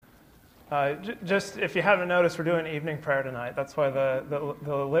Just if you haven't noticed, we're doing evening prayer tonight. That's why the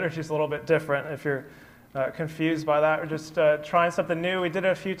liturgy is a little bit different. If you're confused by that, we're just trying something new. We did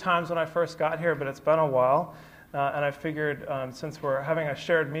it a few times when I first got here, but it's been a while. And I figured since we're having a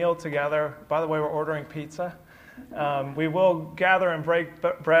shared meal together, by the way, we're ordering pizza. We will gather and break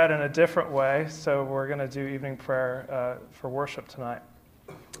bread in a different way, so we're going to do evening prayer for worship tonight.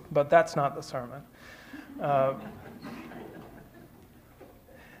 But that's not the sermon.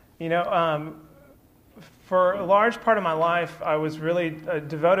 For a large part of my life, I was really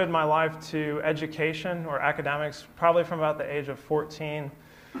devoted my life to education or academics, probably from about the age of 14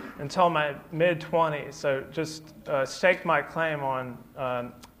 until my mid-20s. So just staked my claim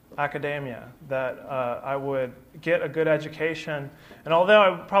on academia, that I would get a good education. And although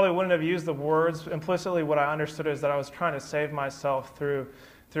I probably wouldn't have used the words, implicitly what I understood is that I was trying to save myself through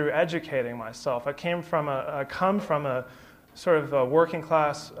educating myself. I come from a sort of a working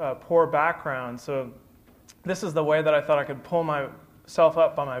class, poor background, so this is the way that I thought I could pull myself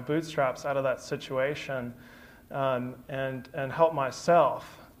up by my bootstraps out of that situation and help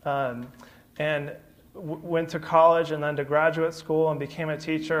myself. And went to college and then to graduate school and became a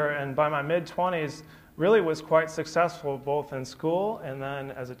teacher, and by my mid-20s really was quite successful both in school and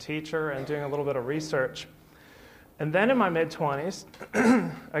then as a teacher and doing a little bit of research. And then in my mid-20s,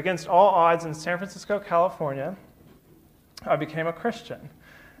 against all odds in San Francisco, California, I became a Christian.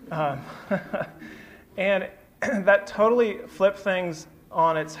 And that totally flipped things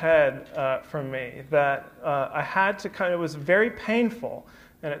on its head for me, that I had to it was very painful,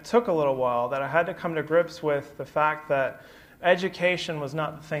 and it took a little while, that I had to come to grips with the fact that education was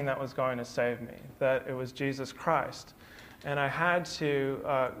not the thing that was going to save me, that it was Jesus Christ. And I had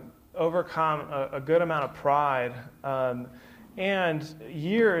to overcome a good amount of pride and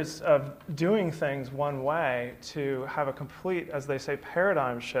years of doing things one way to have a complete, as they say,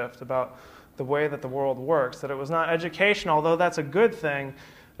 paradigm shift about the way that the world works, that it was not education, although that's a good thing.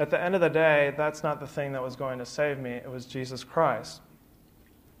 At the end of the day, that's not the thing that was going to save me. It was Jesus Christ.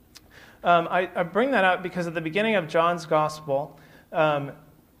 I bring that up because at the beginning of John's Gospel,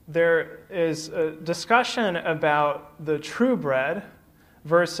 there is a discussion about the true bread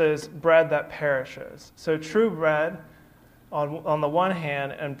versus bread that perishes. So true bread on the one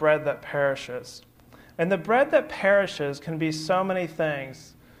hand and bread that perishes. And the bread that perishes can be so many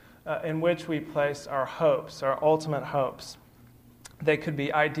things in which we place our hopes, our ultimate hopes. They could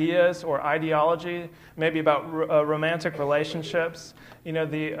be ideas or ideology, maybe about romantic relationships. You know,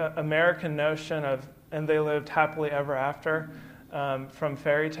 the American notion of, and they lived happily ever after, from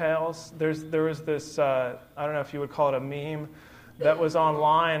fairy tales. There was this, I don't know if you would call it a meme, that was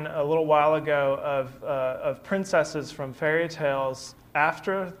online a little while ago of princesses from fairy tales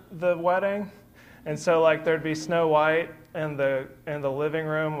after the wedding. And so like there'd be Snow White in the living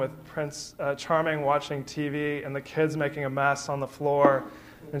room with Prince Charming watching TV and the kids making a mess on the floor,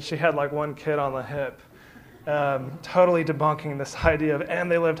 and she had like one kid on the hip. Totally debunking this idea of,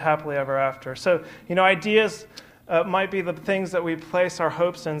 and they lived happily ever after. So, you know, ideas might be the things that we place our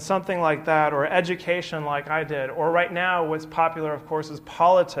hopes in, something like that, or education like I did. Or right now, what's popular, of course, is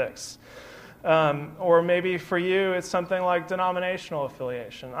politics. Or maybe for you, it's something like denominational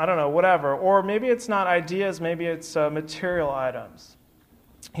affiliation. I don't know, whatever. Or maybe it's not ideas, maybe it's material items.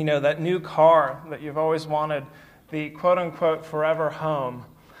 You know, that new car that you've always wanted, the quote-unquote forever home,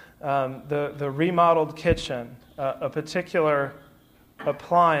 the remodeled kitchen, a particular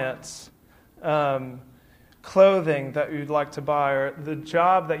appliance, clothing that you'd like to buy, or the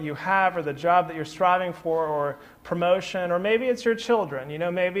job that you have, or the job that you're striving for, or promotion, or maybe it's your children. You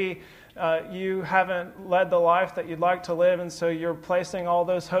know, maybe you haven't led the life that you'd like to live, and so you're placing all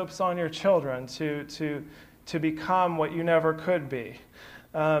those hopes on your children to become what you never could be.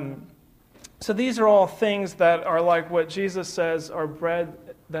 So these are all things that are like what Jesus says are bread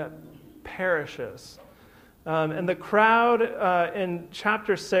that perishes. And the crowd in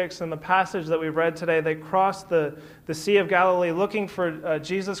chapter 6, in the passage that we read today, they crossed the Sea of Galilee looking for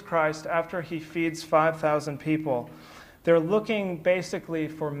Jesus Christ after he feeds 5,000 people. They're looking basically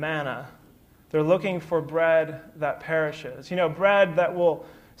for manna. They're looking for bread that perishes. You know, bread that will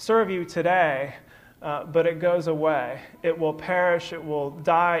serve you today, but it goes away. It will perish. It will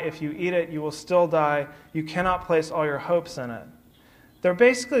die. If you eat it, you will still die. You cannot place all your hopes in it. They're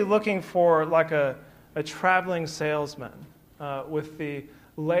basically looking for like a traveling salesman with the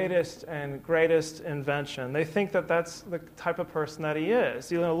latest and greatest invention. They think that that's the type of person that he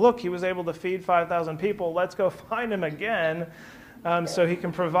is. You know, look, he was able to feed 5,000 people. Let's go find him again so he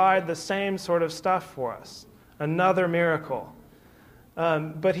can provide the same sort of stuff for us. Another miracle.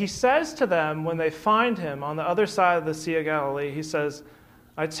 But he says to them when they find him on the other side of the Sea of Galilee, he says,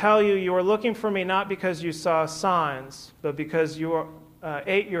 I tell you, you are looking for me not because you saw signs, but because you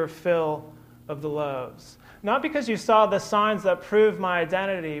ate your fill of the loaves. Not because you saw the signs that prove my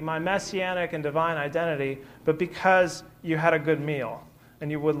identity, my messianic and divine identity, but because you had a good meal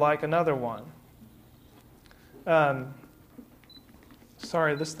and you would like another one.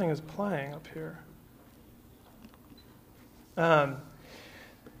 Sorry, this thing is playing up here.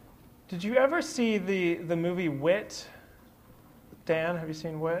 Did you ever see the movie Wit? Dan, have you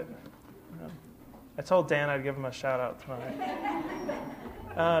seen Wit? No. I told Dan I'd give him a shout out tonight.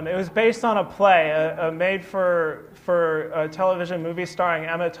 It was based on a play, a made-for television movie starring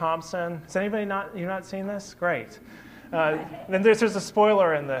Emma Thompson. Has anybody not seen this? Great. Then there's a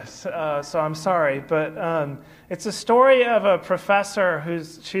spoiler in this, so I'm sorry, but it's a story of a professor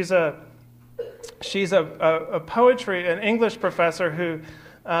she's a poetry, an English professor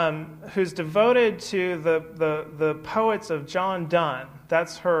who's devoted to the poets of John Donne.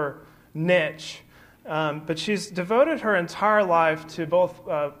 That's her niche. But she's devoted her entire life to both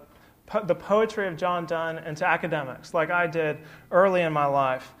the poetry of John Donne and to academics, like I did early in my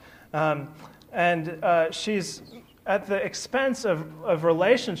life. She's at the expense of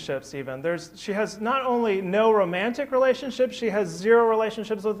relationships even. She has not only no romantic relationships, she has zero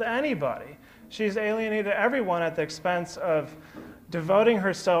relationships with anybody. She's alienated everyone at the expense of devoting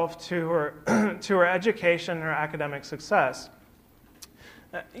herself to her education and her academic success.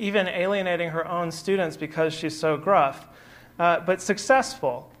 Even alienating her own students because she's so gruff, but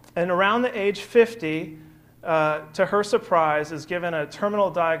successful. And around the age 50, to her surprise, is given a terminal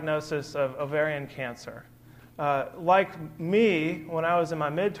diagnosis of ovarian cancer. Like me, when I was in my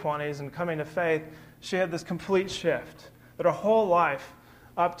mid-20s and coming to faith, she had this complete shift, that her whole life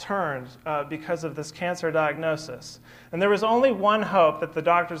upturned because of this cancer diagnosis. And there was only one hope that the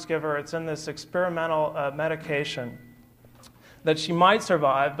doctors give her. It's in this experimental medication that she might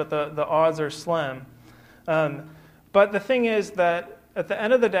survive, but the odds are slim. But the thing is that at the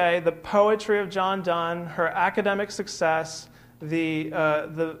end of the day, the poetry of John Donne, her academic success, the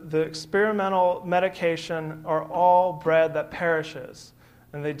experimental medication are all bread that perishes,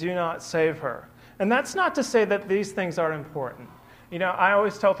 and they do not save her. And that's not to say that these things aren't important. You know, I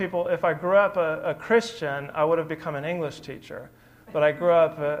always tell people if I grew up a Christian, I would have become an English teacher. But I grew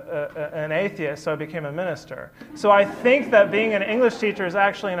up an atheist, so I became a minister. So I think that being an English teacher is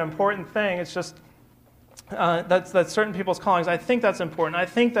actually an important thing. It's just that's certain people's callings. I think that's important. I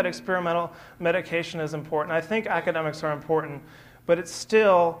think that experimental medication is important. I think academics are important. But it's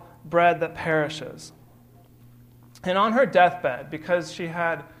still bread that perishes. And on her deathbed, because she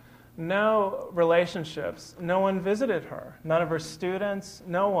had no relationships, no one visited her. None of her students,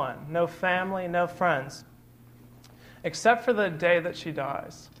 no one. No family, no friends. Except for the day that she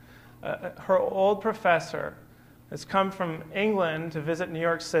dies. Her old professor has come from England to visit New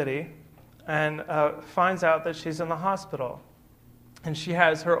York City and finds out that she's in the hospital. And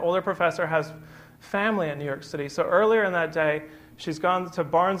her older professor has family in New York City. So earlier in that day, she's gone to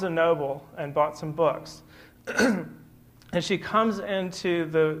Barnes & Noble and bought some books. And she comes into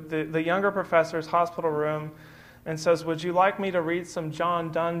the younger professor's hospital room and says, "Would you like me to read some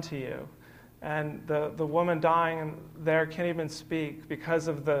John Donne to you?" And the woman dying there can't even speak because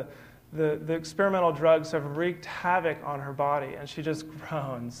of the experimental drugs have wreaked havoc on her body. And she just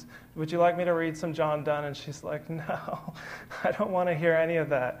groans. "Would you like me to read some John Donne?" And she's like, "No, I don't want to hear any of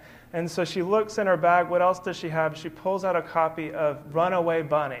that." And so she looks in her bag. What else does she have? She pulls out a copy of Runaway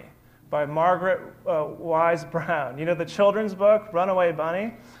Bunny by Margaret Wise Brown. You know the children's book, Runaway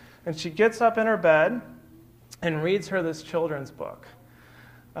Bunny? And she gets up in her bed and reads her this children's book.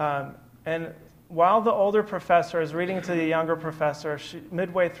 And while the older professor is reading to the younger professor,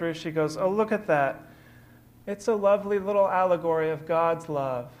 midway through she goes, "Oh, look at that. It's a lovely little allegory of God's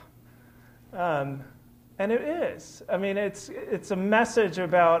love." And it is. I mean, it's a message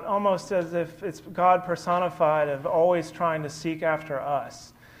about almost as if it's God personified of always trying to seek after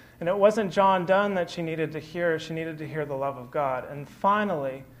us. And it wasn't John Donne that she needed to hear. She needed to hear the love of God. And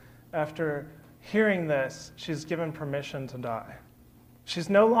finally, after hearing this, she's given permission to die. She's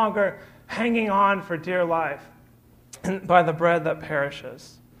no longer hanging on for dear life by the bread that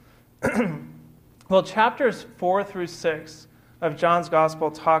perishes. Well, chapters 4 through 6 of John's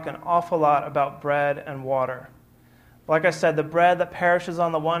Gospel talk an awful lot about bread and water. Like I said, the bread that perishes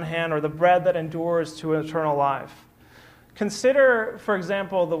on the one hand, or the bread that endures to eternal life. Consider, for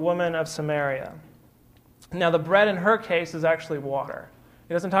example, the woman of Samaria. Now, the bread in her case is actually water.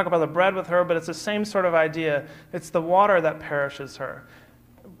 He doesn't talk about the bread with her, but it's the same sort of idea. It's the water that perishes for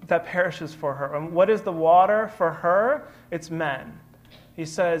her. And what is the water for her? It's men. He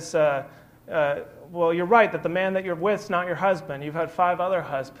says, well, you're right that the man that you're with is not your husband. You've had 5 other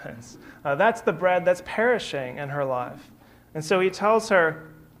husbands. That's the bread that's perishing in her life. And so he tells her,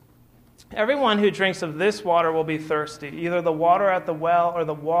 everyone who drinks of this water will be thirsty, either the water at the well or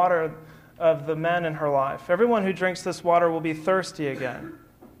the water of the men in her life. Everyone who drinks this water will be thirsty again.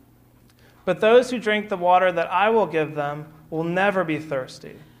 But those who drink the water that I will give them will never be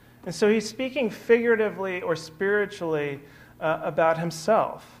thirsty. And so he's speaking figuratively or spiritually about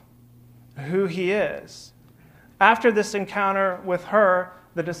himself, who he is. After this encounter with her,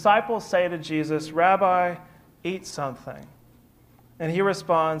 the disciples say to Jesus, "Rabbi, eat something." And he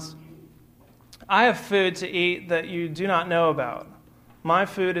responds, "I have food to eat that you do not know about. My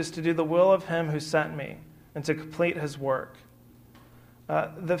food is to do the will of him who sent me and to complete his work."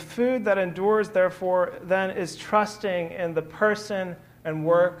 The food that endures, therefore, then is trusting in the person and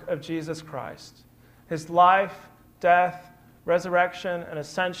work of Jesus Christ, his life, death, resurrection, and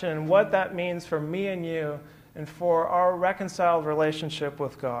ascension, and what that means for me and you and for our reconciled relationship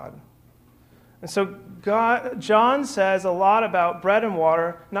with God. And so John says a lot about bread and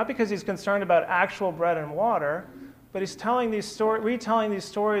water, not because he's concerned about actual bread and water, but he's retelling these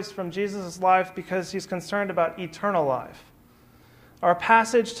stories from Jesus' life because he's concerned about eternal life. Our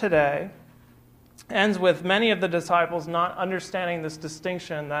passage today ends with many of the disciples not understanding this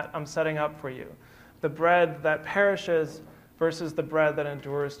distinction that I'm setting up for you, the bread that perishes versus the bread that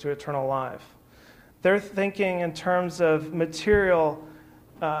endures to eternal life. They're thinking in terms of materiality,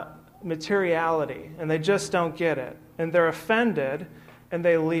 and they just don't get it. And they're offended, and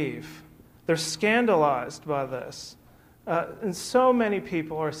they leave. They're scandalized by this. And so many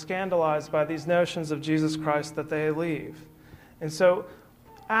people are scandalized by these notions of Jesus Christ that they leave. And so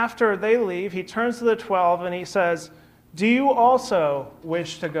after they leave, he turns to the 12 and he says, "Do you also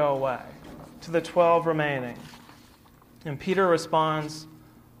wish to go away?" To the 12 remaining. And Peter responds,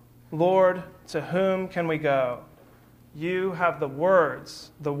 "Lord, to whom can we go? You have the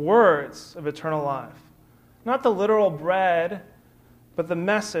words of eternal life." Not the literal bread, but the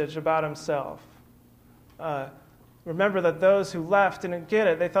message about himself. Remember that those who left didn't get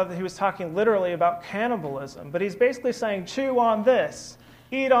it. They thought that he was talking literally about cannibalism. But he's basically saying, chew on this,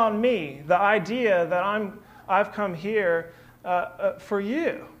 eat on me, the idea that I've come here for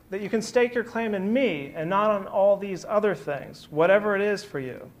you, that you can stake your claim in me and not on all these other things, whatever it is for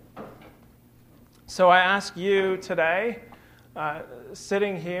you. So I ask you today,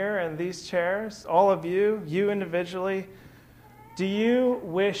 sitting here in these chairs, all of you, you individually, do you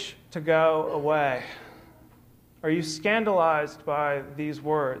wish to go away? Are you scandalized by these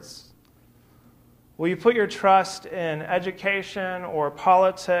words? Will you put your trust in education or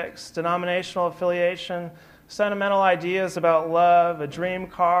politics, denominational affiliation, sentimental ideas about love, a dream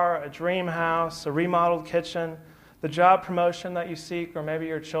car, a dream house, a remodeled kitchen, the job promotion that you seek, or maybe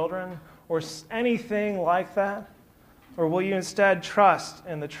your children, or anything like that? Or will you instead trust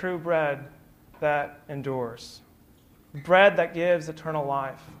in the true bread that endures? Bread that gives eternal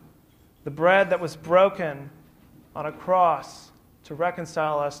life. The bread that was broken on a cross to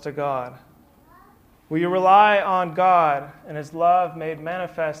reconcile us to God. Will you rely on God and his love made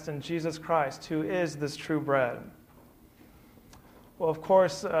manifest in Jesus Christ, who is this true bread? Well, of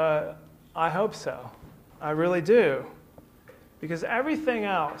course, I hope so. I really do. Because everything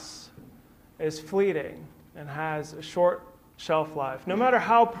else is fleeting and has a short shelf life. No matter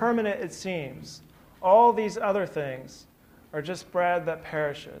how permanent it seems, all these other things are just bread that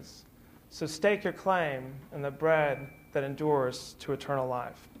perishes. So stake your claim in the bread that endures to eternal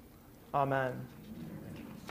life. Amen.